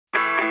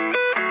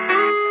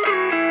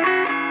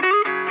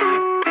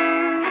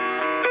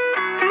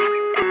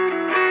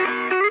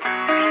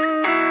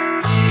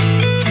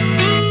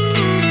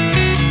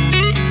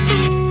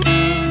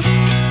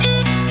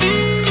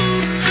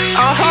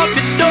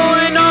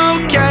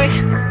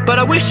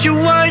wish you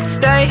would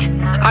stay.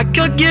 I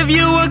could give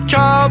you a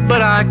call,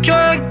 but I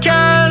could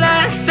care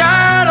less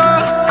at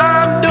all.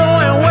 I'm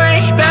doing way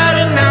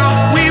better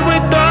now. We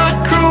with the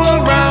crew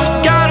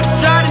around. Got a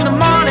flight in the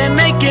morning,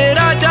 make it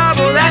a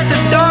double, that's a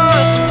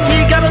dose. We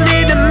gotta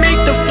leave to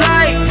make the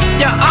flight,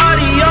 yeah,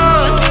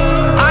 adios.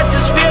 I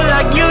just feel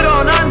like you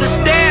don't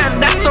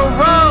understand, that's a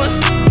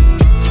roast.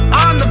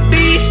 On the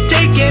beach,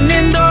 taking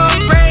in the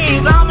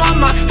rays. I'm on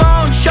my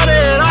phone, shut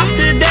it off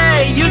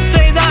today. You'd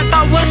say that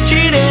thought was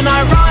cheating.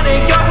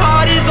 Ironic, your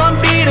heart is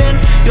unbeaten,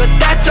 but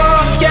that's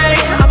okay.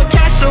 I'ma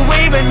catch the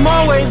wave in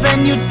more ways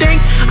than you think.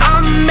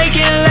 I'm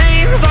making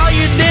lanes, all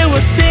you did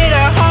was sit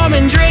at home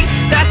and drink.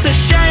 That's a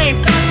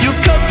shame, you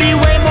could be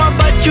way more,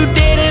 but you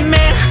didn't,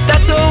 man,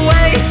 that's a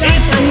waste.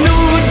 It's a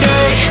new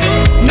day,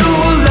 new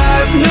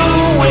life, new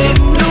whip,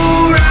 new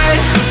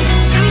ride,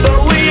 but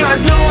we are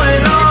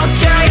doing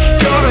okay.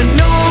 You're a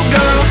new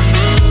girl,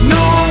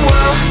 new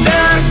world,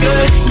 they're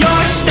good,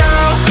 your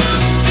style.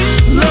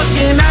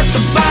 Looking at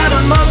the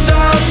bottom of the